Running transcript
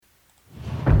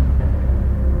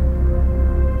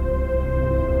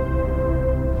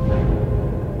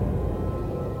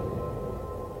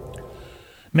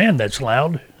Man, that's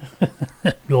loud.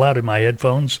 Loud in my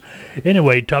headphones.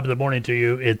 Anyway, top of the morning to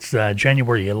you. It's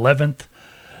January 11th,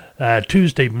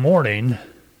 Tuesday morning.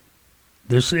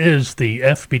 This is the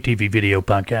FBTV video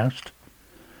podcast.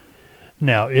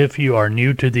 Now, if you are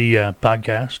new to the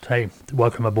podcast, hey,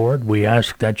 welcome aboard. We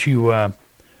ask that you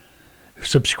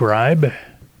subscribe,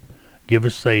 give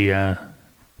us a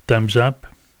thumbs up,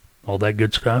 all that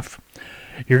good stuff.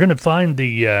 You're going to find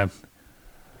the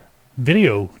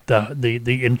video,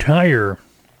 the entire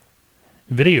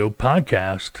video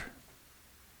podcast.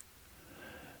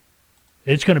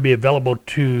 It's going to be available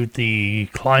to the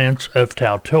clients of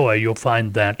Tautoa. You'll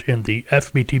find that in the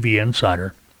FBTV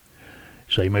Insider.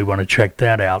 So you may want to check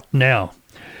that out. Now,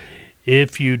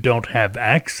 if you don't have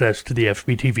access to the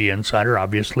FBTV Insider,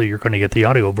 obviously you're going to get the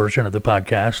audio version of the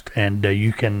podcast, and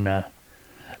you can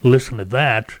listen to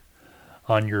that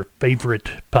on your favorite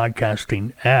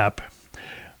podcasting app.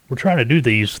 We're trying to do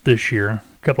these this year a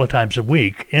couple of times a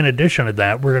week. In addition to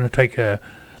that, we're going to take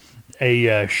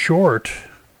a short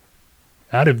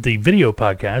out of the video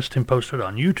podcast and post it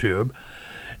on YouTube.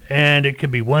 And it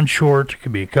could be one short, it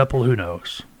could be a couple, who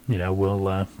knows. You know,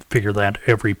 we'll figure that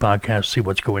every podcast, see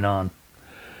what's going on.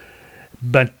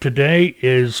 But today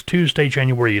is Tuesday,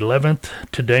 January 11th.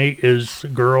 Today is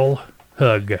Girl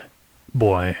Hug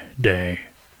Boy Day.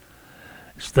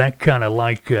 Is that kind of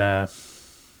like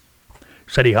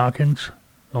Sadie Hawkins,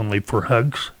 only for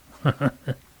hugs?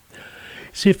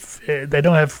 See, if they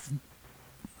don't have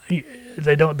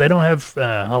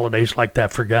holidays like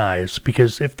that for guys,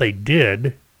 because if they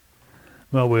did,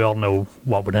 well, we all know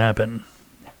what would happen.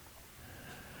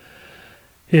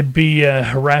 It'd be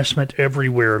harassment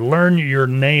everywhere. Learn your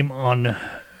name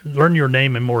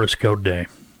in Morse Code Day.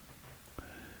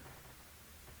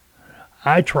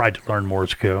 I tried to learn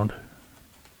Morse code,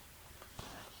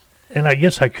 and I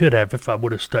guess I could have if I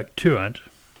would have stuck to it.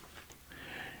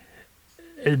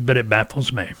 But it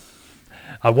baffles me.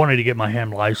 I wanted to get my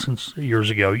ham license years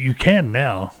ago. You can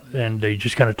now, and they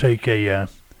just got to take a,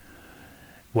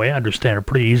 way I understand, a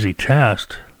pretty easy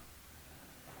test.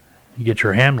 You get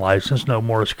your ham license, no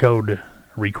Morse code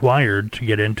required to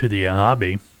get into the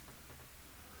hobby.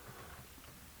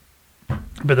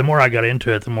 But the more I got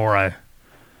into it, the more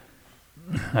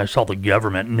I saw the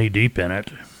government knee-deep in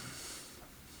it.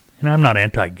 And I'm not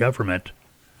anti-government,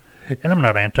 and I'm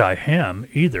not anti-ham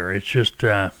either. It's just,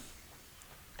 well,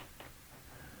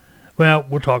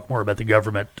 we'll talk more about the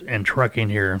government and trucking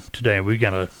here today. We've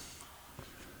got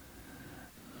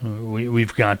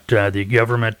the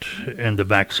government and the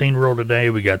vaccine rule today.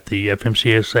 We got the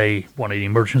FMCSA wanting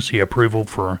emergency approval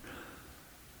for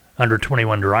under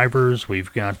 21 drivers.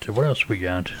 We've got, what else we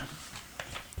got?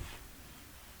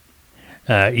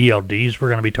 ELDs, we're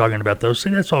going to be talking about those. See,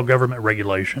 that's all government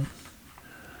regulation.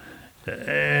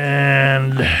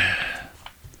 And,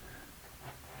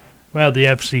 well, the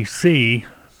FCC,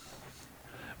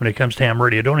 when it comes to ham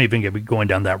radio, don't even get me going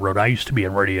down that road. I used to be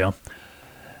in radio.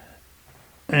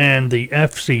 And the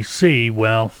FCC,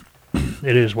 well,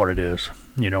 it is what it is.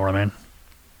 You know what I mean?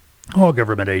 All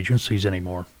government agencies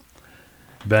anymore.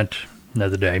 But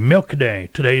another day. Milk Day.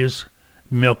 Today is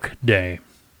Milk Day.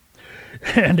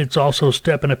 And it's also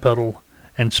Step in a Puddle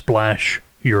and Splash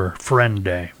Your Friend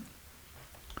Day.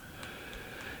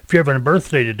 If you're having a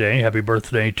birthday today, happy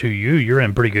birthday to you. You're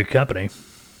in pretty good company.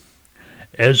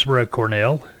 Ezra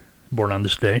Cornell, born on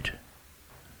this date.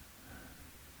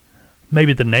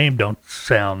 Maybe the name don't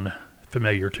sound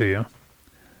familiar to you,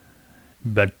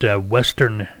 but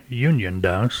Western Union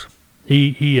does.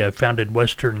 He founded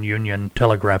Western Union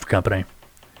Telegraph Company.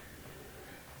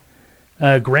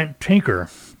 Grant Tinker,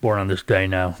 born on this day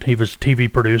now. He was a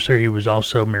TV producer. He was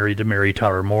also married to Mary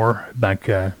Tyler Moore back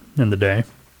in the day.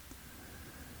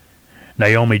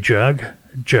 Naomi Judd,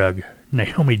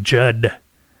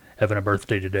 having a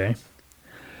birthday today.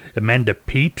 Amanda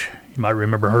Peet, you might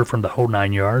remember her from The Whole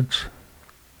Nine Yards.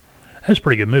 That's a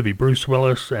pretty good movie. Bruce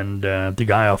Willis and the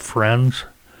guy off Friends.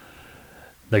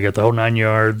 They got The Whole 9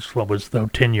 Yards. What was the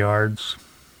 10 Yards?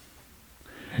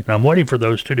 And I'm waiting for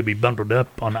those two to be bundled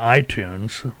up on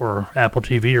iTunes or Apple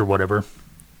TV or whatever,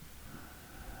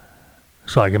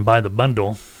 so I can buy the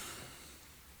bundle.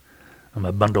 I'm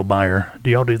a bundle buyer. Do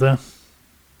y'all do that?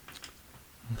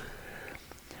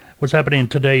 What's happening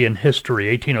today in history?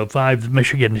 1805, the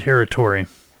Michigan Territory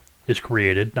is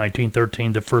created.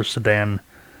 1913, the first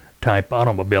sedan-type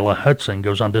automobile, a Hudson,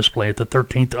 goes on display at the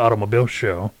 13th Automobile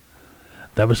Show.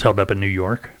 That was held up in New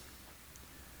York.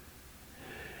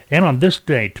 And on this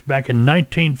date, back in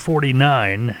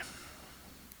 1949,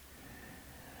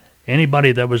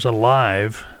 anybody that was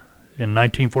alive in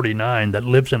 1949 that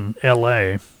lives in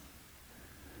L.A.,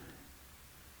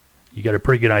 You got a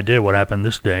pretty good idea what happened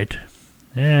this date.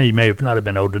 You may have not have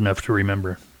been old enough to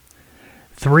remember.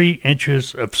 3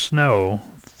 inches of snow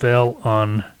fell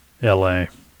on L.A.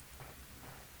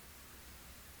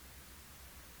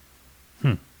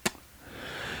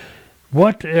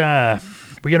 What we're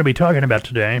going to be talking about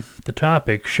today, the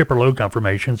topic, shipper load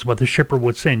confirmations, what the shipper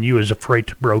would send you as a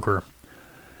freight broker.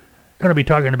 Going to be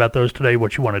talking about those today,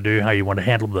 what you want to do, how you want to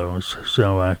handle those.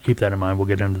 So keep that in mind. We'll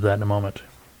get into that in a moment.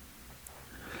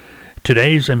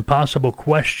 Today's impossible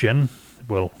question,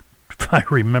 well, if I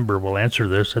remember, we'll answer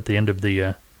this at the end of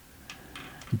the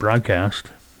broadcast.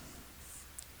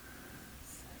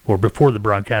 Or before the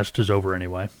broadcast is over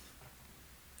anyway.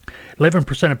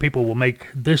 11% of people will make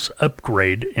this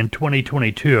upgrade in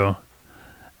 2022.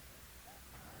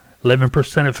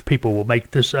 11% of people will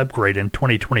make this upgrade in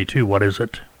 2022. What is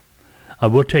it? I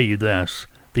will tell you this.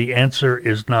 The answer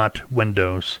is not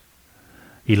Windows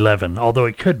 11, although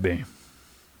it could be.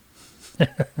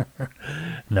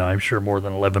 No, I'm sure more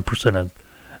than 11% of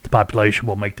the population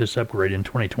will make this upgrade in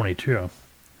 2022.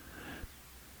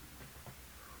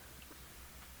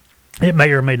 It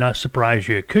may or may not surprise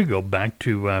you. It could go back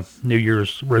to New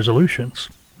Year's resolutions.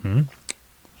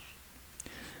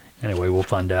 Anyway, we'll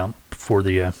find out before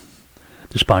this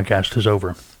podcast is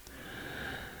over.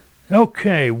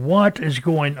 Okay, what is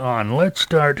going on? Let's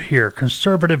start here.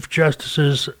 Conservative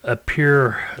justices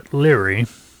appear leery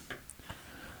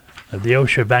of the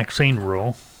OSHA vaccine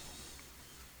rule.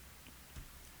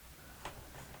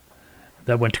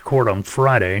 That went to court on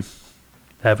Friday.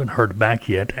 Haven't heard back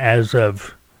yet as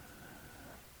of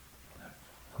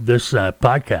this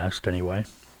podcast anyway.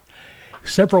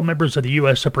 Several members of the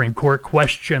U.S. Supreme Court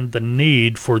questioned the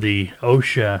need for the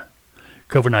OSHA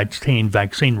COVID-19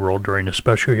 vaccine rule during a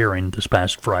special hearing this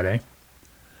past Friday.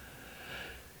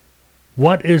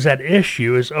 What is at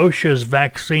issue is OSHA's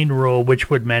vaccine rule, which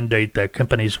would mandate that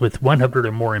companies with 100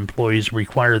 or more employees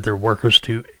require their workers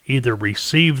to either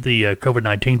receive the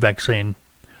COVID-19 vaccine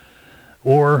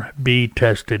or be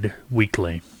tested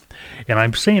weekly. And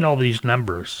I'm seeing all these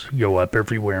numbers go up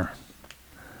everywhere.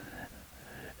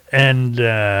 And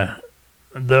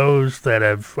those that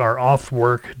are off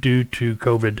work due to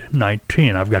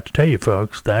COVID-19, I've got to tell you,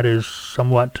 folks, that is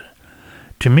somewhat,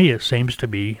 to me, it seems to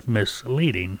be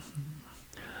misleading.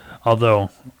 Although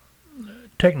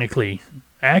technically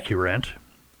accurate.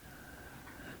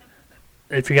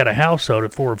 If you got a household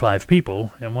of 4 or 5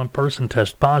 people and one person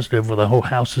tests positive, well, the whole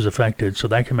house is affected, so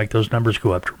that can make those numbers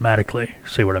go up dramatically.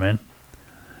 See what I mean?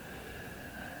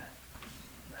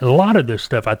 A lot of this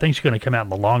stuff I think is going to come out in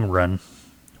the long run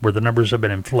where the numbers have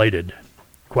been inflated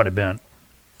quite a bit.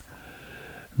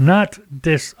 Not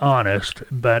dishonest,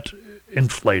 but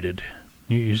inflated.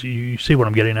 You see what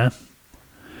I'm getting at?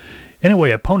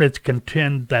 Anyway, opponents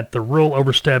contend that the rule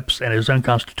oversteps and is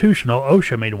unconstitutional.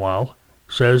 OSHA, meanwhile,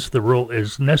 says the rule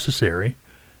is necessary,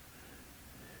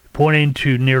 pointing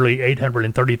to nearly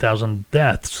 830,000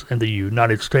 deaths in the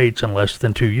United States in less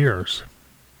than 2 years.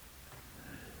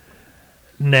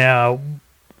 Now,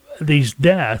 these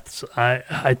deaths,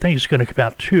 I think it's going to come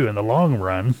out too in the long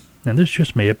run, and this is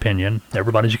just my opinion.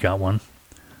 Everybody's got one.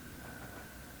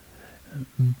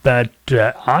 But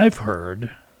I've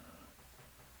heard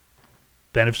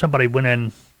that if somebody went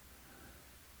in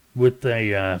with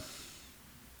a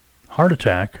heart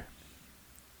attack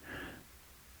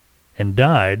and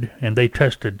died, and they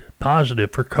tested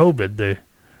positive for COVID,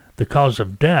 the cause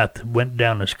of death went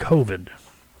down as COVID.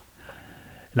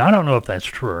 And I don't know if that's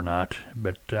true or not,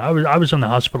 but I was in the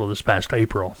hospital this past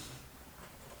April,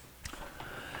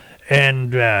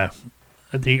 and the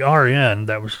RN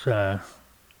that was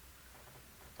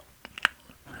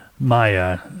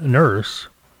my nurse.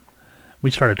 We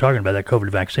started talking about that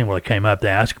COVID vaccine. Well, it came up. They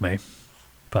asked me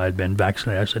if I had been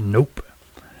vaccinated. I said, nope.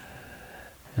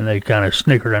 And they kind of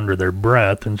snickered under their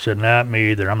breath and said, not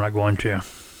me either. I'm not going to.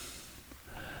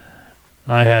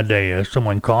 I had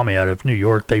someone call me out of New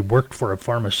York. They worked for a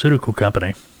pharmaceutical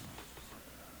company.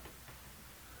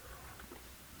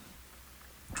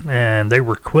 And they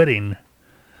were quitting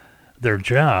their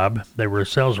job. They were a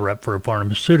sales rep for a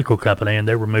pharmaceutical company, and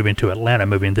they were moving to Atlanta,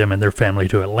 moving them and their family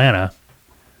to Atlanta.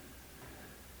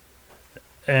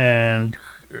 And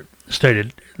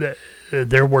stated that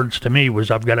their words to me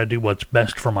was, I've got to do what's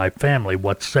best for my family,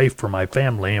 what's safe for my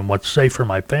family, and what's safe for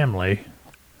my family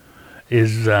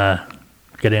is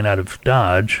getting out of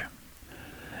Dodge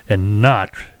and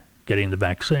not getting the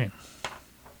vaccine.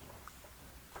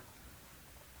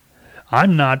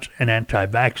 I'm not an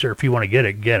anti-vaxxer. If you want to get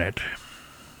it, get it.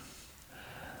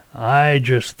 I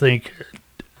just think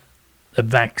a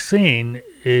vaccine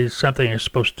is something that's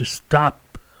supposed to stop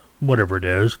whatever it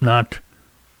is, not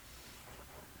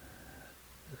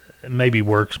maybe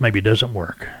works, maybe doesn't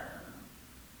work.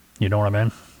 You know what I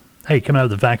mean? Hey, come out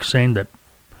with a vaccine that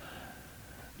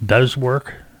does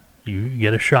work. You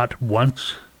get a shot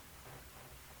once.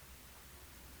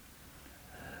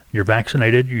 You're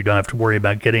vaccinated. You don't have to worry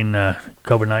about getting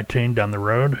COVID-19 down the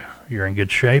road. You're in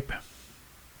good shape.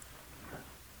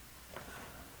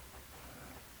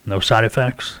 No side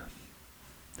effects.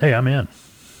 Hey, I'm in.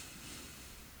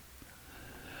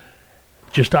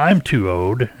 Just I'm too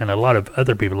old, and a lot of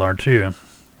other people are too,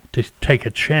 to take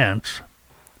a chance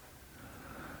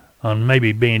on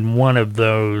maybe being one of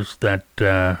those that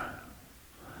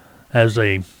has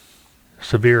a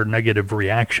severe negative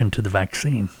reaction to the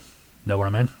vaccine. Know what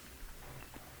I mean?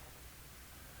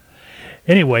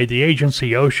 Anyway, the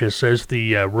agency OSHA says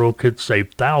the rule could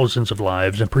save thousands of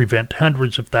lives and prevent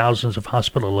hundreds of thousands of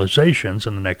hospitalizations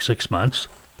in the next 6 months.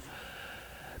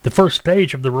 The first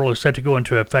stage of the rule is set to go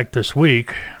into effect this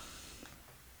week,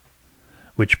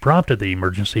 which prompted the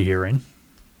emergency hearing.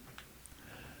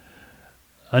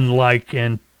 Unlike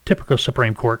in typical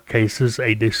Supreme Court cases,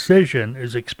 a decision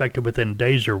is expected within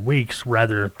days or weeks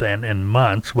rather than in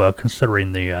months, well,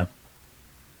 considering the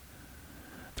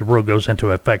rule goes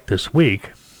into effect this week.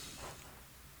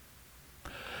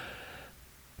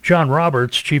 John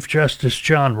Roberts, Chief Justice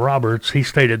John Roberts, he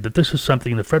stated that this is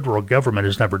something the federal government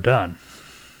has never done.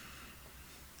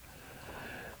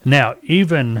 Now,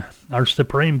 even our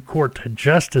Supreme Court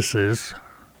justices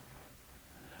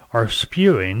are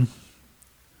spewing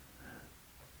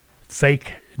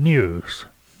fake news.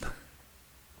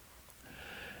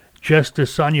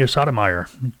 Justice Sonia Sotomayor,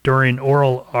 during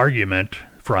oral argument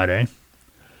Friday,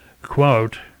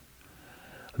 quote,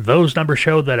 "Those numbers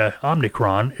show that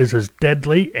Omicron is as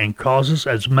deadly and causes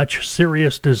as much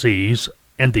serious disease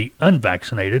in the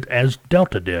unvaccinated as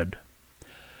Delta did.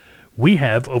 We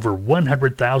have over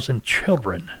 100,000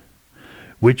 children,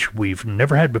 which we've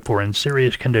never had before, in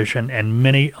serious condition, and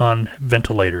many on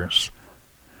ventilators."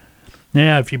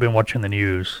 Now, if you've been watching the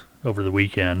news over the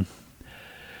weekend,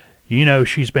 you know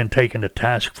she's been taken to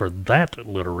task for that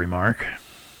little remark.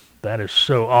 That is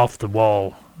so off the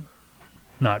wall,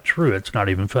 not true. It's not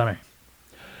even funny.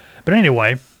 But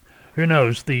anyway, who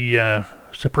knows? The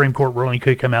Supreme Court ruling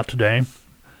could come out today.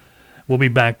 We'll be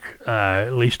back,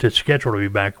 at least it's scheduled to be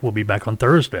back. We'll be back on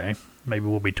Thursday. Maybe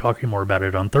we'll be talking more about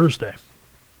it on Thursday.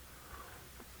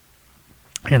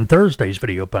 In Thursday's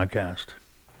video podcast.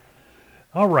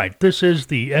 All right, this is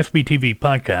the FBTV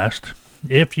podcast.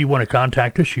 If you want to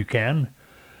contact us, you can.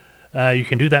 You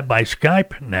can do that by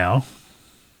Skype now.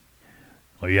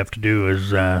 All you have to do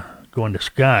is go into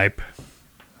Skype,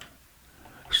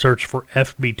 search for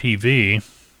FBTV,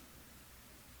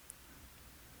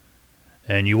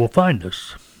 and you will find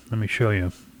us. Let me show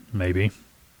you, maybe.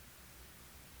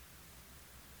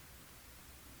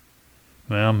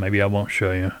 Well, maybe I won't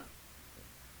show you.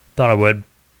 Thought I would.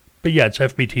 But yeah, it's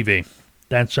FBTV.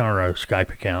 That's our Skype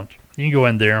account. You can go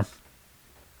in there.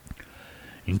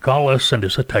 You can call us, send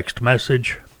us a text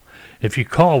message. If you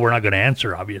call, we're not going to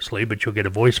answer, obviously, but you'll get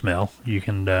a voicemail. You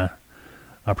can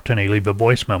opportunity to leave a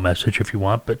voicemail message if you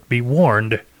want, but be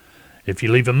warned, if you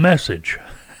leave a message,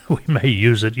 we may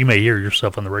use it. You may hear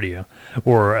yourself on the radio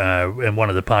or in one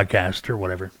of the podcasts or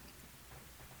whatever.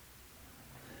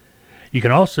 You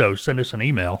can also send us an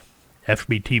email,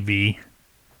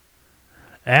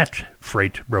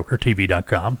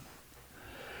 fbtv@freightbrokertv.com.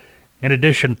 In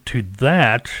addition to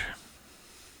that,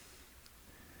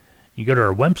 you go to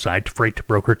our website,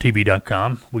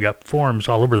 freightbrokertv.com. We got forms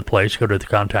all over the place. Go to the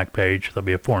contact page. There'll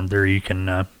be a form there. You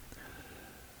can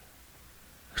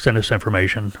send us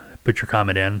information, put your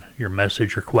comment in, your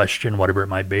message, your question, whatever it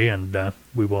might be, and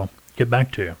we will get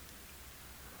back to you.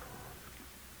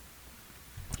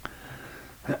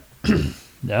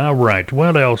 All right.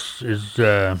 What else is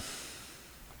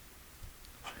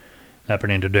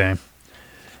happening today?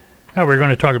 Now we're going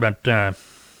to talk about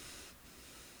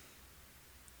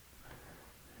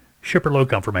shipper load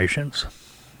confirmations.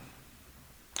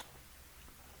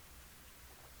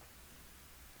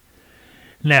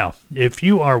 Now, if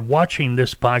you are watching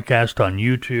this podcast on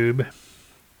YouTube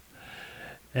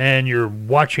and you're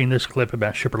watching this clip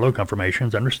about shipper load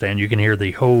confirmations, understand you can hear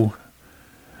the whole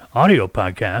audio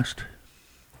podcast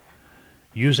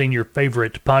using your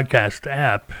favorite podcast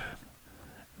app.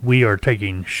 We are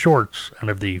taking shorts out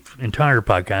of the entire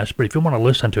podcast, but if you want to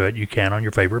listen to it, you can on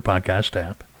your favorite podcast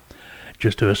app.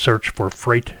 Just do a search for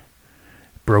Freight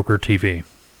Broker TV.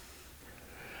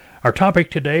 Our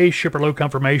topic today, shipper load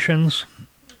confirmations,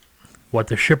 what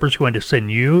the shipper's going to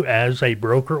send you as a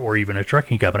broker or even a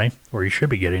trucking company, or you should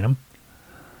be getting them.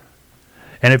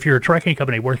 And if you're a trucking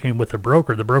company working with a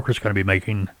broker, the broker's going to be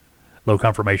making load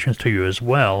confirmations to you as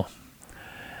well.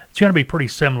 It's going to be pretty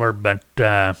similar, but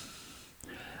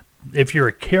if you're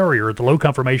a carrier, the load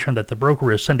confirmation that the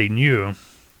broker is sending you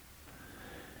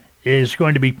is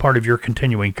going to be part of your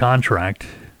continuing contract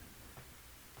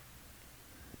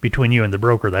between you and the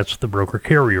broker. That's the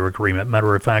broker-carrier agreement.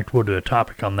 Matter of fact, we'll do a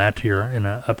topic on that here in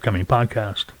an upcoming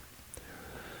podcast.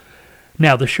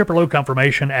 Now, the shipper load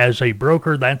confirmation as a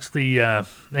broker, that's the,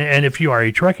 and if you are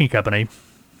a trucking company,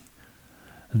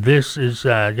 this is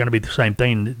going to be the same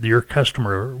thing. Your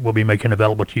customer will be making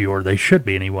available to you, or they should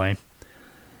be anyway,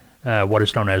 what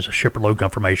is known as a shipper load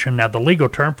confirmation. Now, the legal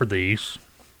term for these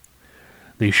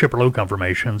shipper load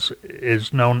confirmations,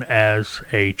 is known as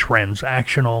a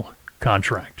transactional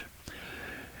contract.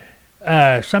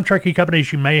 Some trucking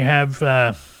companies, you may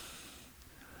have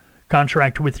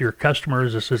contract with your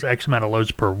customers. This is X amount of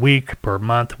loads per week, per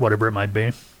month, whatever it might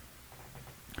be.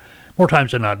 More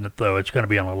times than not, though, it's going to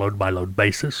be on a load-by-load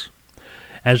basis,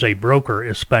 as a broker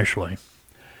especially.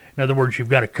 In other words, you've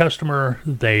got a customer,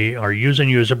 they are using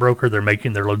you as a broker, they're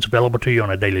making their loads available to you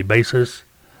on a daily basis.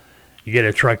 You get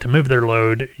a truck to move their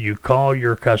load, you call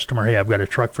your customer, hey, I've got a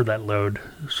truck for that load,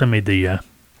 send me the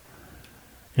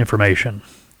information.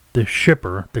 The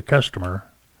shipper, the customer,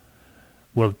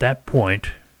 will at that point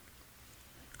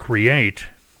create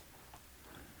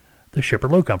the shipper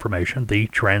load confirmation, the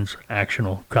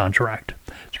transactional contract.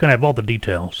 It's going to have all the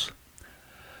details.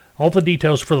 All the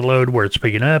details for the load, where it's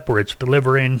picking up, where it's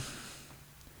delivering,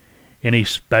 any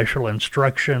special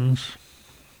instructions,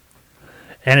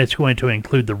 and it's going to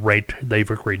include the rate they've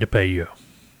agreed to pay you.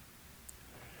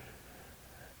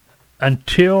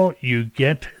 Until you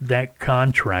get that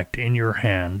contract in your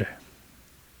hand,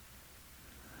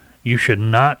 you should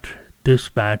not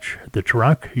dispatch the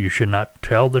truck. You should not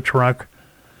tell the truck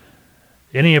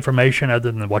any information other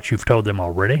than what you've told them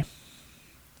already.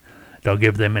 Don't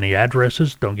give them any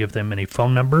addresses. Don't give them any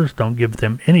phone numbers. Don't give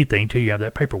them anything till you have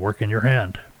that paperwork in your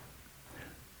hand.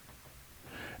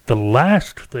 The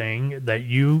last thing that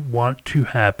you want to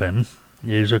happen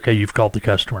is, okay, you've called the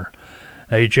customer.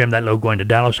 Hey, Jim, that load going to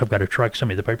Dallas. I've got a truck. Send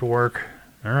me the paperwork.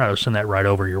 All right, I'll send that right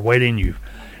over. You're waiting. You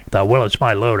thought, well, it's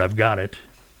my load. I've got it.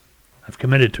 I've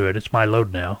committed to it. It's my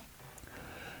load now.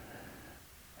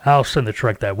 I'll send the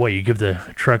truck that way. You give the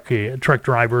truck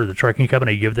driver, the trucking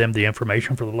company, you give them the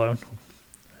information for the load.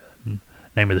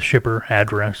 Name of the shipper,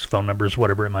 address, phone numbers,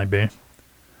 whatever it might be.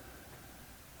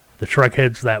 The truck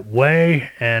heads that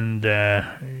way, and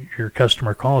your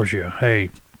customer calls you. Hey,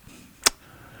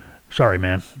 sorry,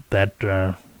 man, that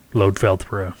load fell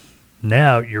through.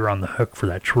 Now you're on the hook for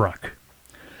that truck.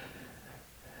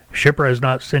 Shipper has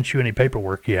not sent you any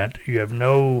paperwork yet. You have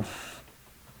no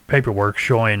paperwork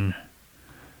showing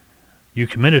you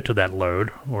committed to that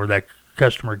load, or that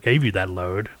customer gave you that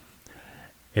load.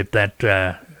 If that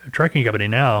trucking company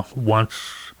now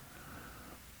wants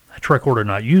a truck order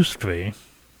not used fee,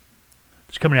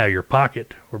 it's coming out of your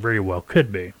pocket, or very well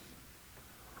could be.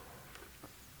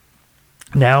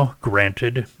 Now,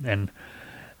 granted, and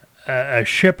a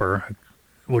shipper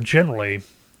will generally,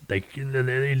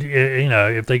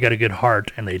 if they got a good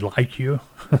heart and they like you,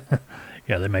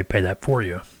 yeah, they may pay that for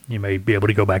you. You may be able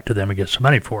to go back to them and get some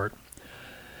money for it.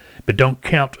 But don't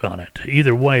count on it.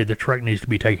 Either way, the truck needs to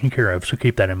be taken care of, so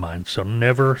keep that in mind. So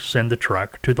never send the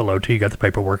truck to the load till you got the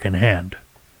paperwork in hand.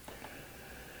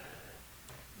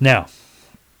 Now,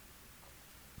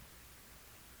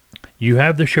 you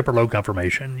have the shipper load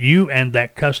confirmation. You and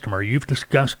that customer, you've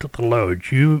discussed the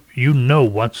load. You know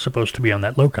what's supposed to be on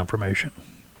that load confirmation.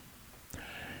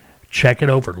 Check it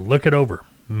over. Look it over.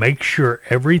 Make sure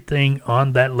everything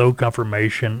on that load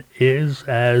confirmation is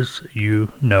as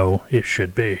you know it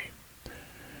should be.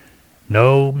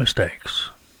 No mistakes.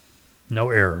 No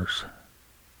errors.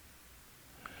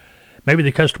 Maybe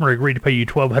the customer agreed to pay you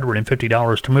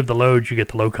 $1,250 to move the load. You get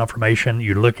the load confirmation.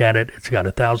 You look at it. It's got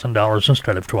 $1,000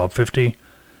 instead of $1,250.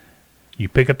 You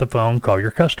pick up the phone, call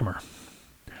your customer.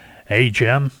 Hey,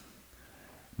 Jim.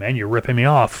 Man, you're ripping me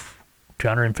off.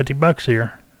 $250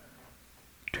 here.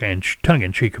 Tongue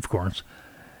in cheek, of course.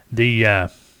 The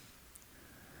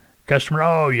customer,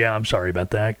 oh, yeah, I'm sorry about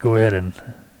that. Go ahead and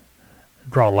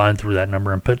draw a line through that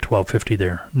number and put $1,250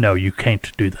 there. No, you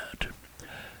can't do that.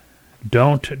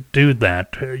 Don't do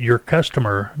that. Your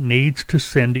customer needs to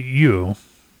send you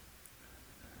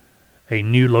a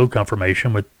new load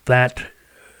confirmation with that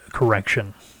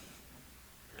correction.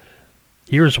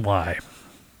 Here's why.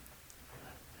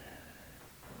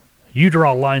 You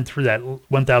draw a line through that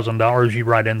 $1,000, you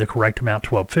write in the correct amount,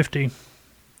 $1,250.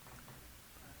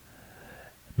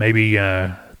 Maybe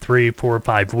 3, 4,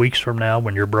 5 weeks from now,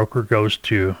 when your broker goes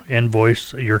to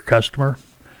invoice your customer,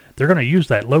 they're going to use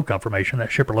that load confirmation,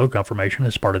 that shipper load confirmation,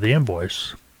 as part of the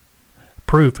invoice.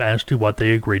 proof as to what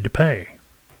they agreed to pay.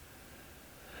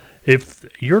 If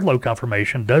your load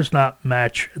confirmation does not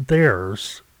match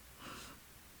theirs,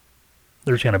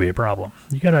 there's going to be a problem.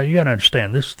 You gotta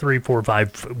understand, this 3, 4,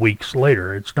 5 weeks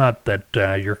later, it's not that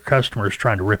your customer is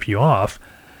trying to rip you off.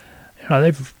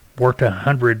 They've worked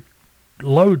 100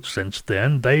 loads since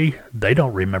then. They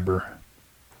don't remember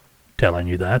telling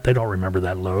you that. They don't remember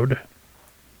that load.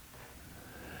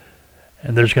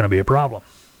 And there's going to be a problem.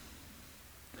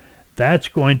 That's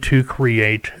going to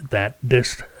create that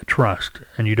distrust,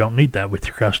 and you don't need that with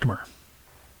your customer.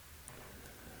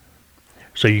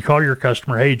 So you call your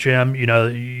customer, hey, Jim,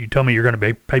 you told me you're going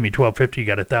to pay me $1,250. You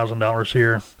got $1,000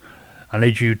 here. I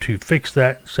need you to fix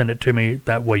that, send it to me.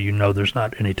 That way there's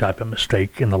not any type of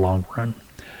mistake in the long run.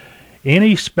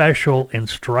 Any special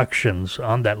instructions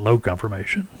on that load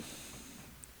confirmation,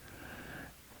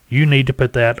 you need to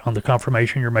put that on the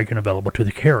confirmation you're making available to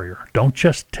the carrier. Don't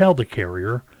just tell the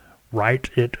carrier, write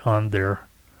it on their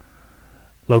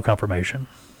load confirmation.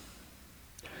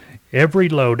 Every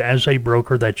load as a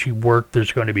broker that you work,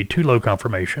 there's going to be 2 load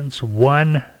confirmations.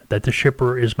 One that the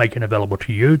shipper is making available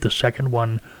to you. The second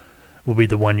one will be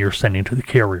the one you're sending to the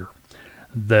carrier.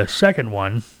 The second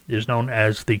one is known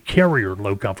as the carrier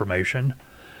load confirmation,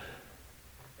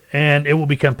 and it will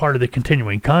become part of the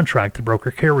continuing contract, the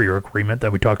broker-carrier agreement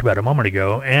that we talked about a moment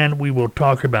ago, and we will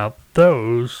talk about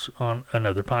those on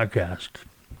another podcast.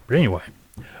 But anyway,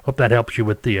 hope that helps you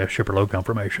with the shipper load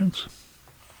confirmations.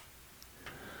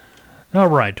 All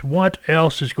right, what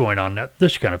else is going on now?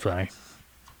 This is kind of funny.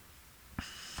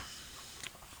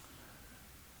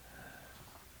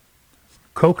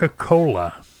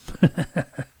 Coca-Cola.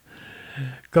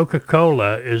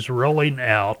 Coca-Cola is rolling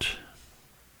out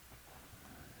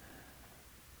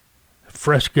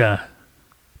Fresca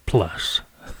Plus.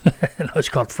 It's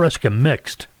called Fresca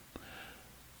Mixed.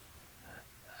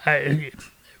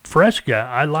 Fresca,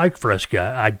 I like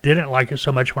Fresca. I didn't like it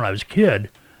so much when I was a kid.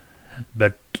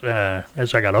 But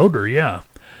as I got older, yeah.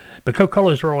 But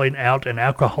Coca-Cola is rolling out an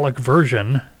alcoholic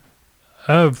version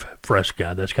of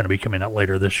Fresca that's going to be coming out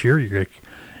later this year. You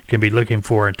can be looking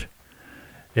for it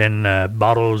in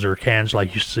bottles or cans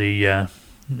like you see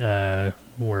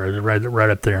where is it? Right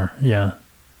up there. Yeah.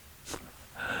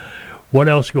 What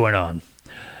else going on?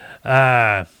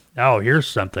 Here's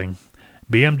something.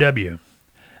 BMW.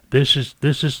 This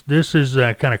is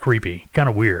kind of creepy, kind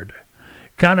of weird.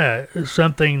 Kind of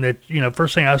something that,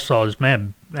 first thing I saw is,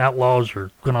 man, outlaws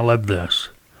are going to love this.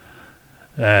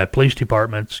 Police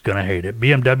department's going to hate it.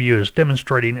 BMW is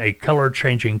demonstrating a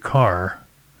color-changing car.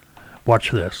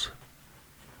 Watch this.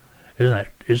 Isn't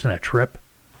that a trip?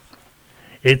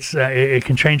 It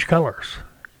can change colors.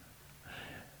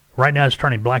 Right now it's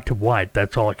turning black to white.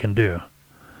 That's all it can do.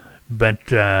 But,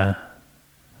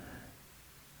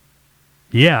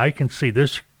 yeah, I can see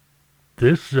this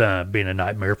being a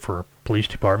nightmare for police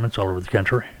departments all over the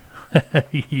country.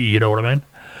 You know what I mean?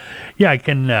 Yeah, I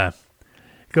can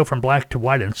go from black to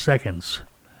white in seconds,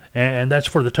 and that's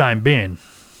for the time being.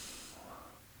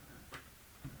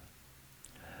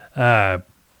 Nope,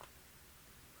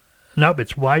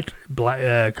 it's white,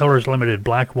 black, colors limited,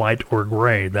 black, white, or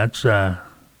gray. That's man,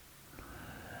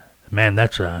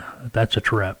 that's a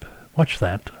trip. Watch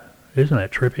that. Isn't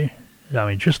that trippy? I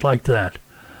mean, just like that.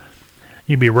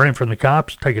 You'd be running from the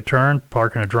cops, take a turn,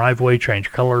 park in a driveway,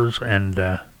 change colors, and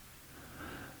you're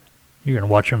going to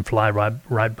watch them fly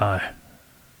right by.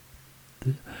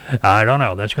 I don't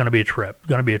know. That's going to be a trip.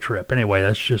 Anyway,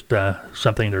 that's just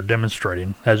something they're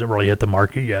demonstrating. Hasn't really hit the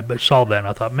market yet, but saw that and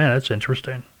I thought, man, that's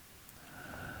interesting.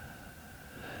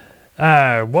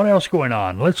 What else going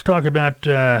on? Let's talk about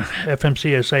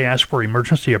FMCSA asked for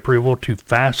emergency approval to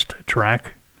fast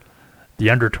track the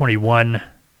under 21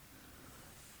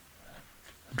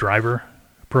 driver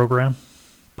program,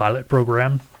 pilot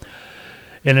program.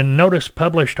 In a notice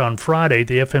published on Friday,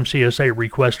 the FMCSA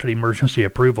requested emergency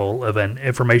approval of an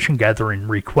information gathering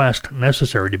request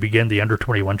necessary to begin the under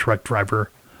 21 truck driver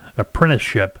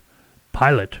apprenticeship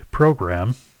pilot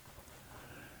program.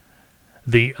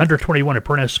 The under 21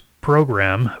 apprentice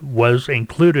program was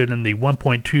included in the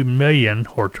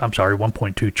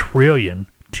 1.2 trillion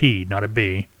T, not a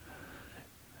B,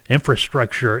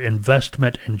 Infrastructure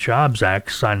Investment and Jobs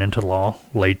Act signed into law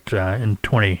late in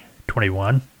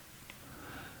 2021.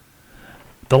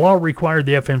 The law required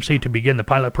the FMC to begin the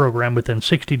pilot program within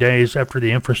 60 days after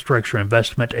the Infrastructure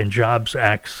Investment and Jobs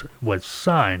Act was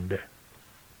signed.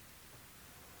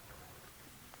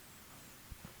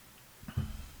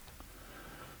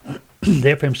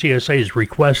 The FMCSA is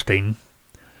requesting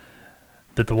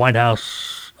that the White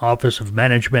House Office of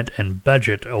Management and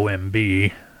Budget,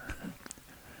 OMB,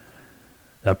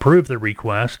 approve the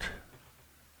request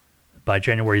by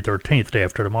January 13th, day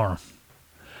after tomorrow.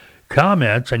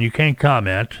 Comments, and you can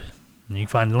comment, and you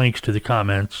can find links to the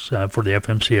comments for the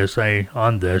FMCSA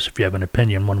on this if you have an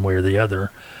opinion one way or the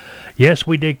other. Yes,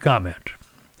 we did comment.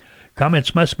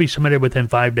 Comments must be submitted within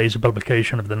 5 days of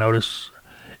publication of the notice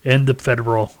in the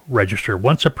Federal Register.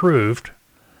 Once approved,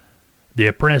 the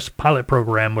apprentice pilot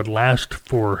program would last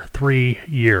for 3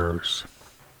 years.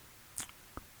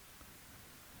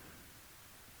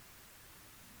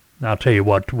 I'll tell you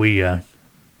what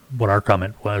our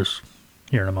comment was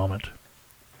here in a moment.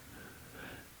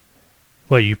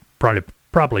 Well, you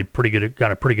probably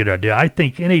got a pretty good idea. I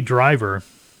think any driver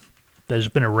that has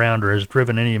been around or has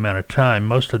driven any amount of time,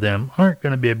 most of them aren't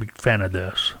going to be a big fan of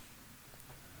this.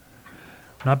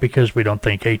 Not because we don't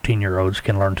think 18-year-olds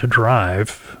can learn to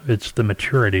drive. It's the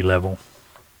maturity level.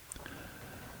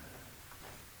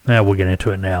 Now we'll get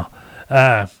into it now.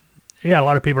 Yeah, a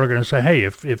lot of people are going to say, hey,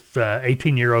 if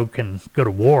 18-year-old can go to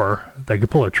war, they can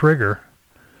pull a trigger,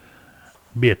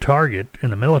 be a target in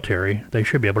the military, they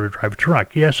should be able to drive a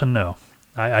truck. Yes and no.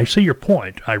 I see your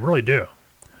point. I really do.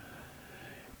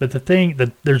 But the thing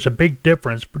that there's a big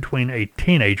difference between a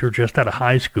teenager just out of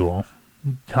high school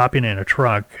hopping in a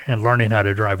truck and learning how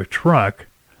to drive a truck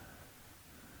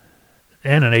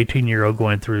and an 18-year-old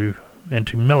going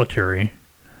into military,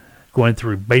 going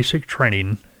through basic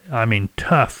training,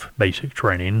 tough basic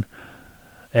training,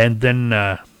 and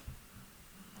then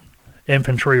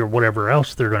infantry or whatever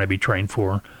else they're going to be trained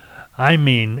for. They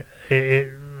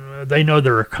know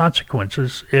there are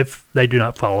consequences if they do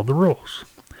not follow the rules.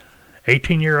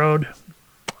 18-year-old,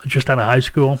 just out of high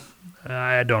school,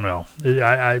 I don't know.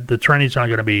 The training's not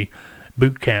going to be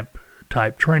boot camp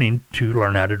type training to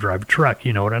learn how to drive a truck.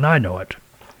 You know it, and I know it.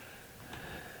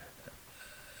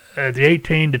 The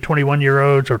 18 to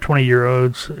 21-year-olds or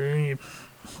 20-year-olds, they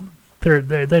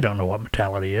don't know what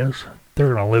mentality is.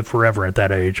 They're going to live forever at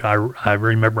that age. I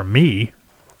remember me,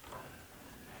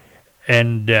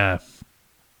 and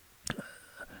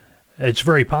it's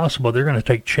very possible they're going to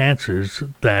take chances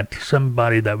that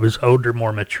somebody that was older,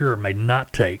 more mature, may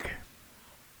not take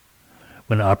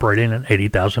when operating an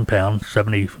 80,000-pound,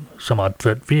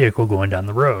 70-some-odd-foot vehicle going down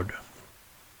the road.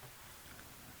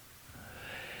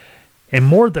 And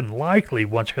more than likely,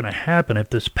 what's going to happen if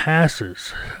this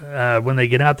passes, when they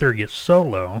get out there and get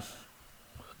solo,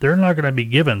 they're not going to be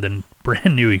given the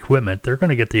brand new equipment. They're going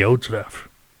to get the old stuff.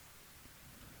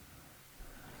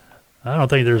 I don't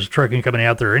think there's a trucking company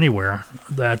out there anywhere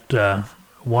that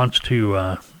wants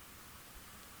to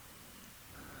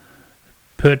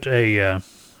put a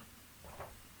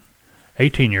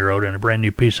 18-year-old in a brand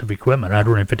new piece of equipment,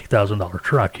 $150,000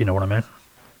 truck. You know what I mean?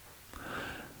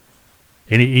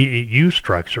 Any used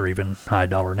trucks are even high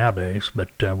dollar nowadays, but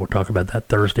we'll talk about that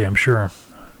Thursday, I'm sure.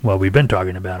 Well, we've been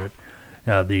talking about it.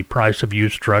 The price of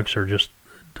used trucks are just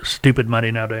stupid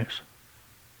money nowadays.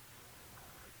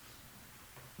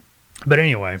 But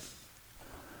anyway,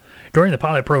 during the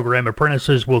pilot program,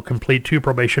 apprentices will complete 2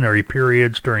 probationary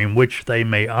periods during which they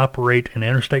may operate in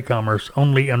interstate commerce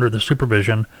only under the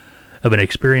supervision of an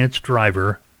experienced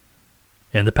driver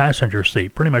in the passenger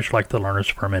seat, pretty much like the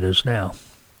learner's permit is now.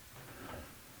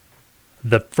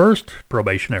 The first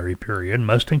probationary period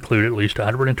must include at least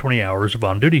 120 hours of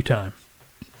on-duty time.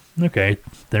 Okay,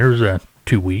 there's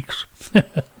 2 weeks.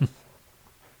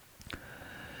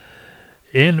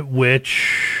 In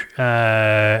which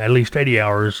at least 80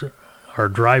 hours are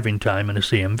driving time in a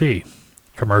CMV,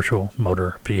 commercial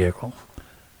motor vehicle.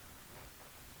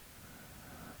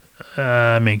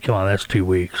 Come on, that's 2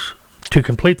 weeks. To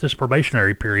complete this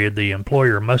probationary period, the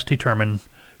employer must determine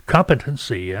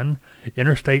competency in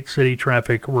interstate city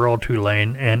traffic, rural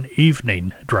 2-lane, and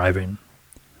evening driving.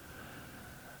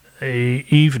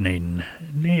 Evening.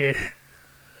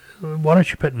 Why don't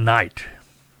you put night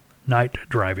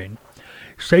driving?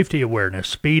 Safety awareness,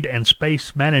 speed and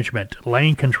space management,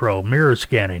 lane control, mirror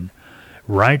scanning,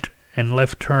 right and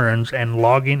left turns, and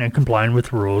logging and complying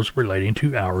with rules relating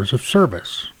to hours of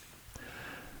service.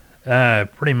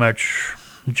 Pretty much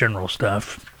general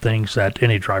stuff, things that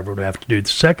any driver would have to do. The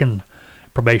second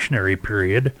probationary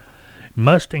period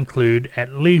must include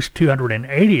at least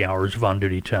 280 hours of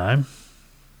on-duty time.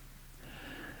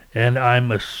 And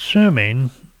I'm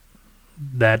assuming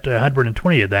that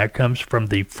 120 of that comes from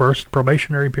the first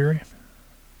probationary period.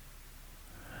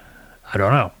 I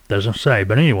don't know. Doesn't say.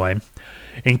 But anyway,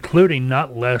 including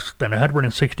not less than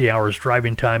 160 hours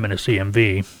driving time in a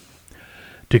CMV.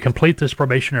 To complete this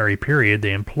probationary period,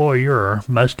 the employer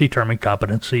must determine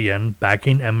competency in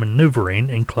backing and maneuvering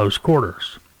in close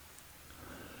quarters.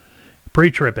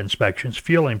 Pre-trip inspections,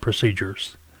 fueling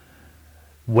procedures,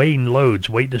 weighing loads,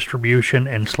 weight distribution,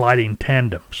 and sliding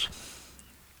tandems.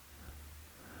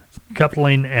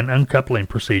 coupling and uncoupling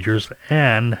procedures,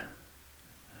 and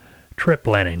trip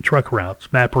planning, truck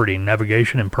routes, map reading,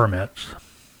 navigation, and permits.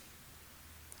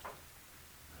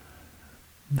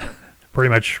 Pretty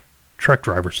much truck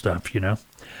driver stuff,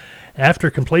 After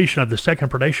completion of the second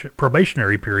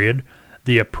probationary period,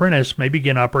 the apprentice may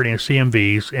begin operating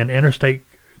CMVs in interstate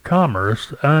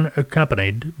commerce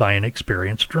unaccompanied by an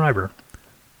experienced driver.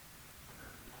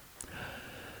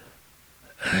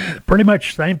 Pretty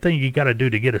much same thing you got to do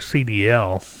to get a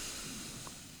CDL.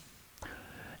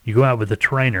 You go out with a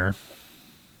trainer,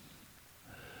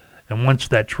 and once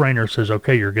that trainer says,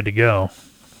 okay, you're good to go,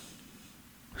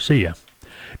 see ya.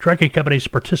 Trucking companies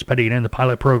participating in the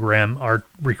pilot program are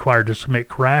required to submit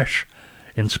crash,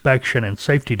 inspection, and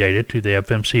safety data to the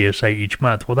FMCSA each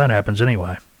month. Well, that happens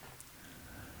anyway.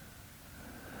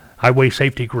 Highway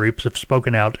safety groups have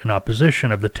spoken out in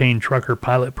opposition of the teen trucker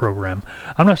pilot program.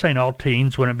 I'm not saying all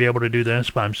teens wouldn't be able to do this,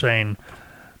 but I'm saying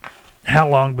how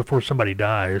long before somebody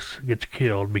dies, gets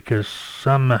killed because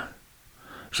some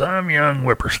young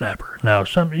whippersnapper. Now,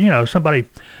 somebody,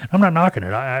 I'm not knocking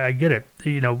it. I get it.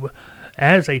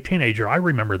 As a teenager, I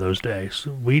remember those days.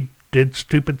 We did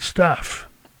stupid stuff.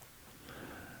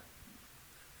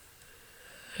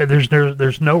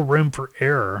 There's no room for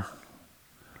error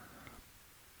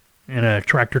in a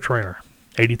tractor trailer,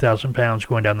 80,000 pounds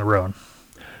going down the road.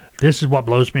 This is what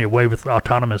blows me away with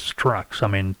autonomous trucks. I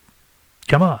mean,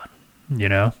 come on,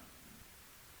 As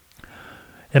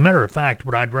a matter of fact,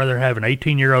 would I rather have an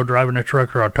 18-year-old driving a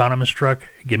truck or autonomous truck?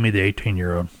 Give me the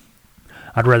 18-year-old.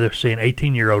 I'd rather see an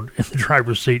 18-year-old in the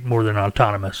driver's seat more than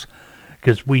autonomous,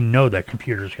 because we know that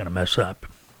computer's going to mess up.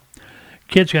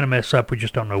 Kid's going to mess up, we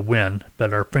just don't know when,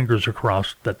 but our fingers are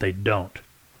crossed that they don't.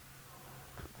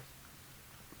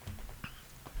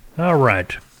 All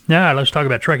right. Now let's talk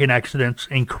about trucking accidents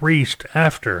increased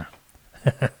after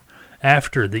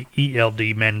the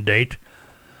ELD mandate,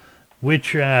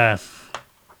 which was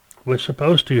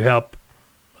supposed to help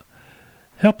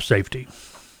safety.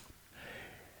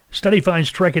 Study finds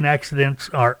trucking accidents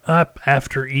are up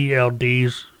after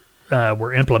ELDs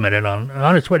were implemented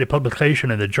on its way to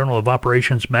publication in the Journal of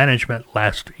Operations Management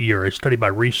last year. A study by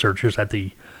researchers at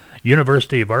the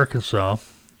University of Arkansas,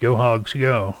 Go Hogs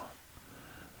Go,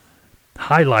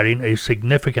 highlighting a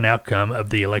significant outcome of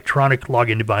the electronic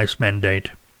logging device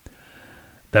mandate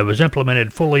that was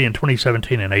implemented fully in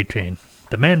 2017 and 18.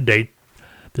 The mandate,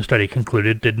 the study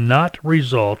concluded, did not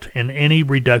result in any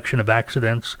reduction of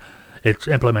accidents. Its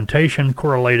implementation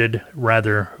correlated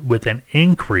rather with an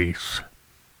increase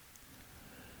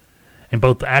in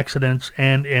both accidents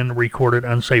and in recorded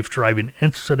unsafe driving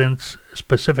incidents,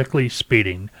 specifically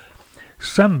speeding.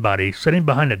 Somebody sitting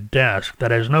behind a desk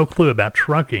that has no clue about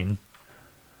trucking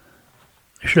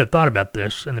should have thought about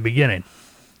this in the beginning.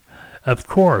 Of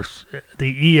course,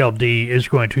 the ELD is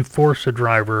going to force a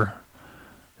driver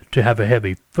to have a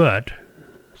heavy foot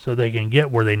so they can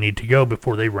get where they need to go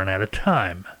before they run out of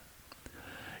time.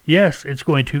 Yes, it's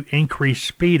going to increase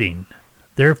speeding,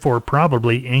 therefore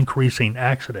probably increasing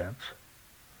accidents.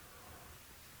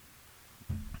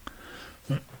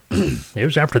 It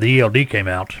was after the ELD came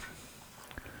out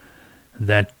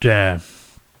that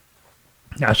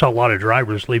I saw a lot of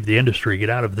drivers leave the industry, get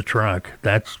out of the truck.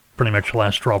 That's pretty much the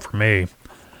last straw for me.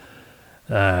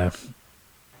 Let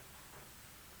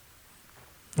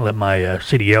my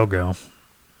CDL go.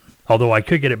 Although I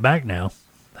could get it back now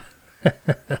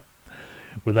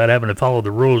without having to follow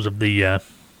the rules of the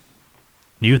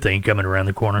new thing coming around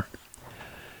the corner.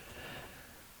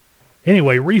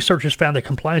 Anyway, researchers found that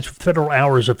compliance with federal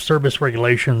hours of service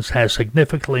regulations has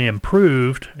significantly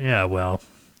improved. Yeah, well,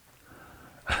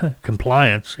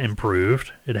 compliance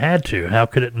improved. It had to. How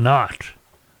could it not?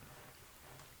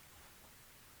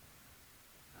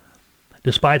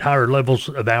 Despite higher levels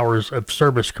of hours of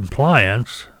service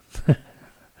compliance,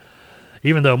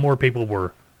 even though more people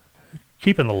were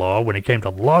keeping the law when it came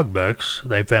to logbooks,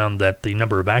 they found that the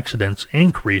number of accidents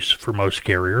increased for most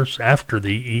carriers after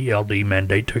the ELD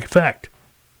mandate took effect.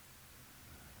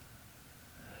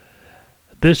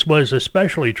 This was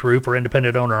especially true for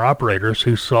independent owner-operators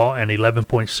who saw an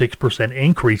 11.6%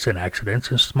 increase in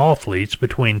accidents in small fleets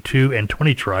between 2 and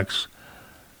 20 trucks,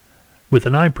 with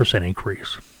a 9%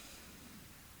 increase.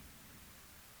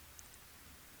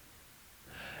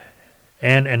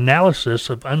 An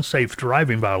analysis of unsafe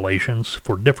driving violations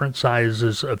for different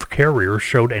sizes of carriers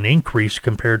showed an increase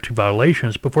compared to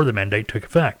violations before the mandate took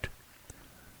effect.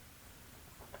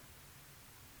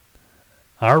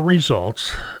 Our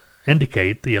results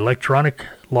indicate the electronic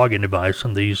logging device,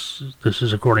 and this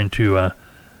is according to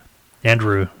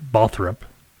Andrew Balthrop,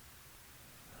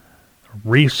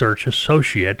 research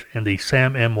associate in the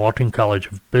Sam M. Walton College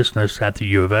of Business at the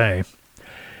U of A.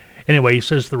 Anyway, he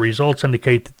says the results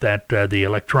indicate that the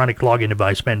electronic logging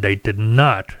device mandate did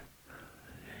not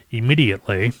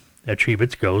immediately achieve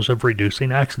its goals of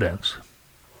reducing accidents.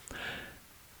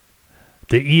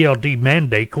 The ELD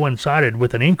mandate coincided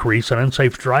with an increase in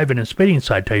unsafe driving and speeding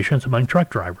citations among truck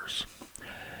drivers.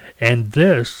 And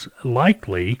this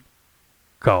likely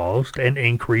caused an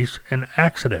increase in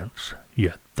accidents,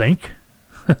 you think?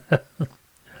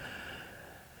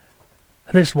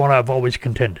 This is what I've always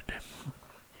contended.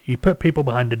 You put people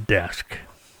behind a desk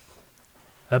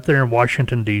up there in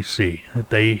Washington, D.C.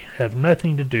 They have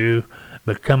nothing to do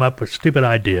but come up with stupid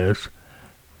ideas.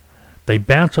 They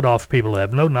bounce it off people who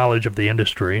have no knowledge of the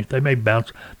industry.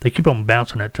 They keep on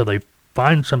bouncing it till they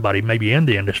find somebody maybe in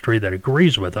the industry that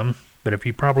agrees with them. But if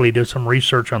you probably do some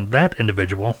research on that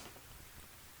individual,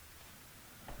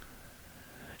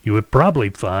 you would probably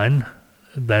find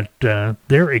that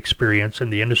their experience in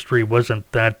the industry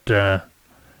wasn't that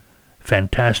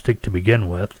fantastic to begin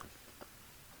with.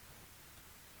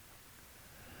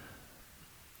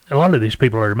 A lot of these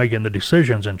people are making the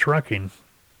decisions in trucking.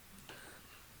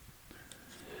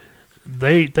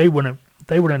 They wouldn't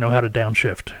know how to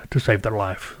downshift to save their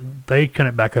life. They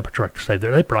couldn't back up a truck to save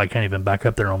they probably can't even back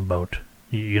up their own boat.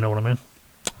 You know what I mean?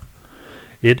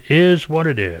 It is what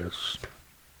it is.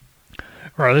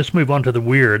 All right, let's move on to the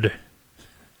weird.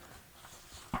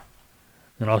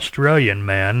 An Australian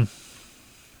man.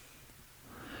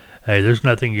 Hey, there's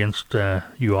nothing against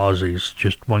you Aussies.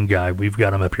 Just one guy. We've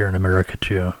got him up here in America,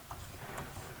 too.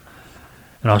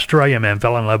 An Australian man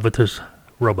fell in love with his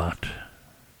robot.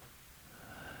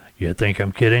 You think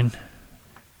I'm kidding?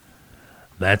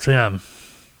 That's him.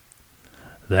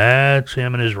 That's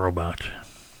him and his robot.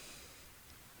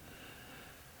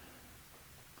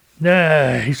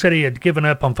 He said he had given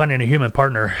up on finding a human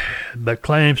partner, but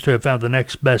claims to have found the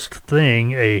next best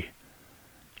thing, a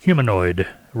humanoid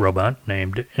robot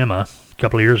named Emma, a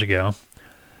couple of years ago.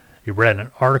 He read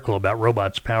an article about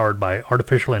robots powered by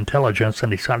artificial intelligence and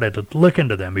decided to look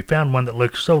into them. He found one that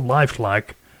looked so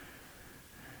lifelike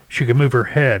she could move her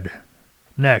head,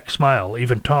 neck, smile,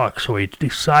 even talk, so he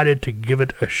decided to give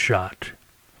it a shot.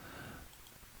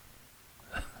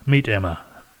 Meet Emma.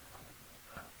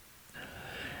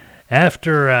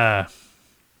 After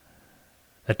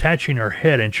attaching her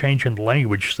head and changing the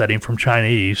language setting from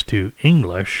Chinese to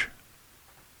English,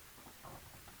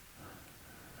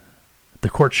 the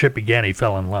courtship began. He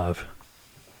fell in love.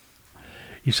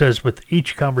 He says with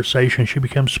each conversation she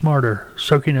becomes smarter,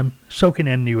 soaking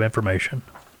in new information.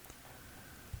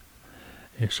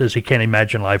 He says he can't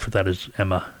imagine life without his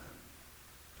Emma.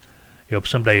 He hopes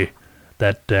someday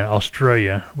that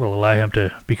Australia will allow him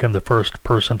to become the first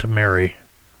person to marry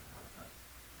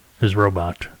his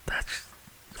robot. That's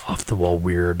off the wall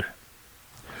weird.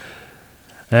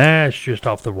 That's just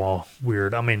off the wall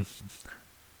weird. I mean,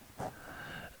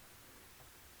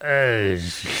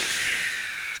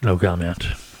 no comment.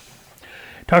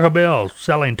 Taco Bell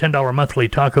selling $10 monthly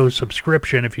taco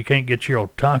subscription. If you can't get your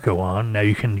old taco on, now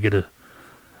you can get a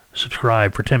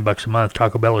subscribe for $10 a month.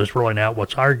 Taco Bell is rolling out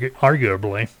what's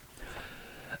arguably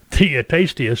the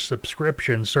tastiest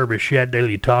subscription service yet,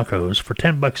 daily tacos. For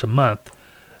 $10 a month,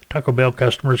 Taco Bell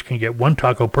customers can get one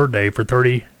taco per day for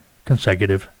 30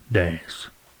 consecutive days.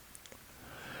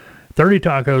 30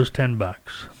 tacos, $10.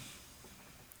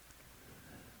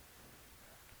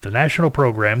 The national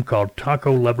program called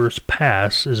Taco Lovers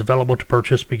Pass is available to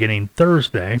purchase beginning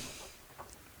Thursday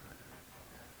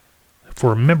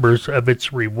for members of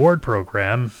its reward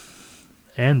program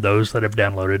and those that have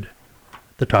downloaded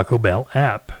the Taco Bell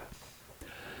app.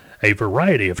 A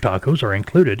variety of tacos are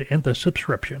included in the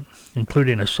subscription,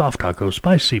 including a soft taco,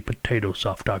 spicy potato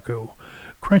soft taco,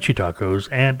 crunchy tacos,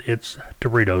 and its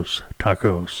Doritos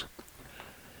tacos.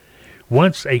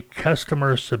 Once a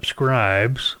customer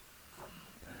subscribes,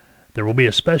 there will be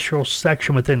a special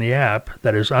section within the app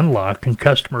that is unlocked, and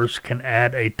customers can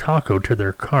add a taco to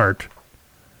their cart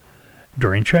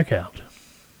during checkout.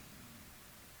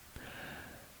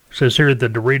 It says here the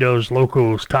Doritos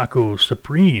Locos Taco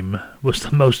Supreme was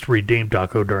the most redeemed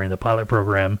taco during the pilot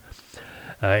program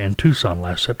in Tucson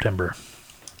last September.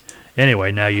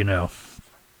 Anyway, now you know.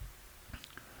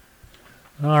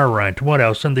 All right, what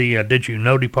else? In the Did You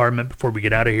Know department, before we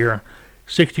get out of here,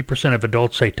 60% of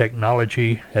adults say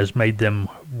technology has made them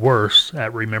worse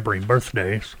at remembering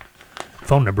birthdays.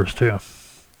 Phone numbers, too.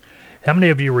 How many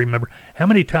of you remember? How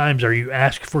many times are you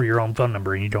asked for your own phone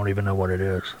number and you don't even know what it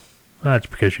is? Well, that's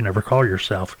because you never call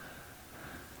yourself.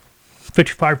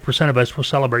 55% of us will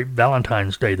celebrate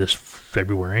Valentine's Day this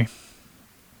February.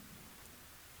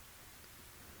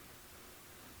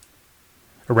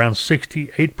 Around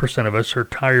 68% of us are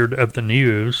tired of the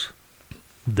news.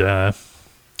 The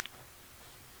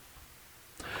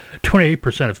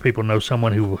 28% of people know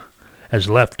someone who has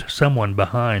left someone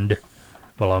behind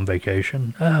while on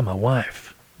vacation. My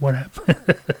wife. What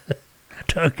happened?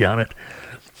 Doggone it.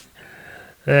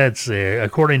 That's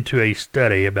according to a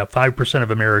study, about 5%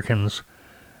 of Americans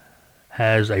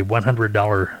has a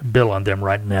 $100 bill on them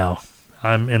right now.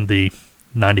 I'm in the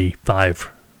 95%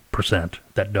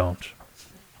 that don't.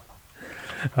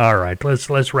 All right,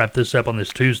 let's wrap this up on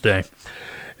this Tuesday.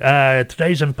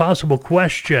 Today's impossible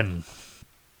question.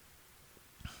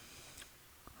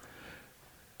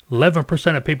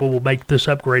 11% of people will make this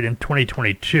upgrade in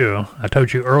 2022. I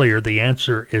told you earlier the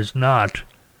answer is not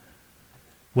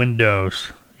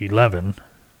Windows 11.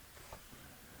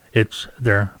 It's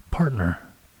their partner.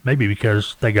 Maybe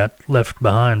because they got left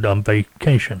behind on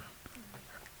vacation.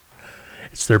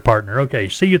 It's their partner. Okay,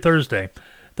 see you Thursday.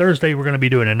 Thursday, we're going to be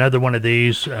doing another one of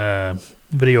these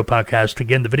video podcasts.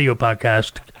 Again, the video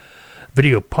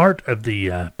part of the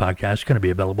podcast is going to be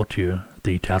available to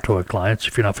the Tautoa clients.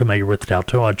 If you're not familiar with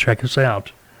Tautoa, check us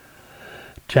out.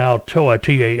 Tautoa,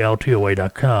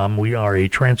 TALTOA.com. We are a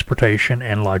transportation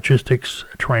and logistics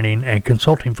training and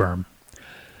consulting firm.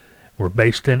 We're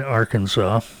based in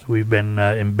Arkansas. We've been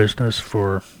in business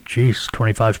for,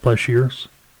 25 plus years.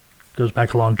 Goes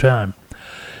back a long time.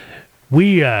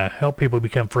 We help people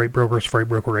become freight brokers, freight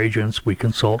broker agents. We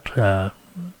consult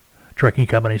trucking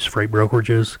companies, freight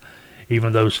brokerages,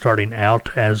 even those starting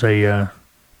out as a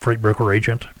freight broker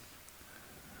agent.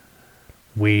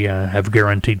 We have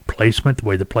guaranteed placement. The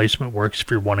way the placement works,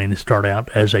 if you're wanting to start out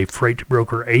as a freight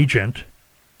broker agent,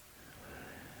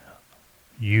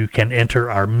 you can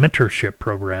enter our mentorship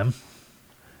program,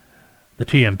 the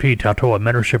TMP, Tautoa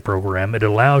Mentorship Program. It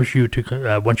allows you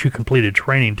to, once you completed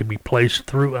training, to be placed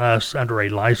through us under a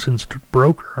licensed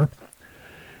broker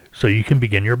so you can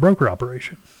begin your broker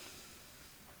operation.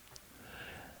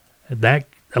 That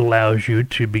allows you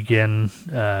to begin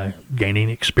gaining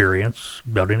experience,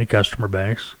 building a customer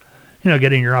base,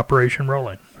 getting your operation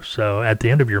rolling. So at the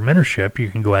end of your mentorship, you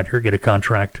can go out here, get a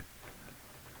contract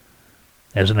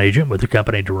as an agent with the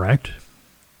company direct,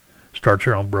 start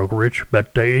your own brokerage.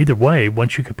 But either way,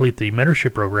 once you complete the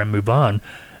mentorship program, move on,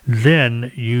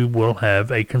 then you will have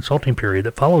a consulting period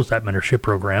that follows that mentorship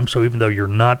program. So even though you're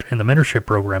not in the mentorship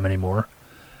program anymore,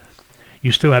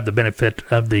 you still have the benefit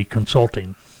of the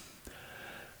consulting.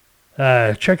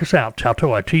 Check us out,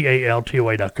 Tautoa,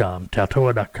 TALTOA.com,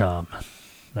 Tautoa.com.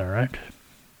 All right.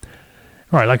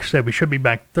 All right, like I said, we should be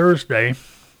back Thursday,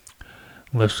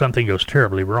 unless something goes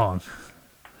terribly wrong.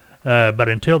 But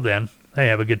until then, hey,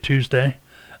 have a good Tuesday.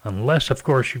 Unless, of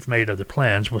course, you've made other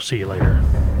plans. We'll see you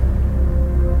later.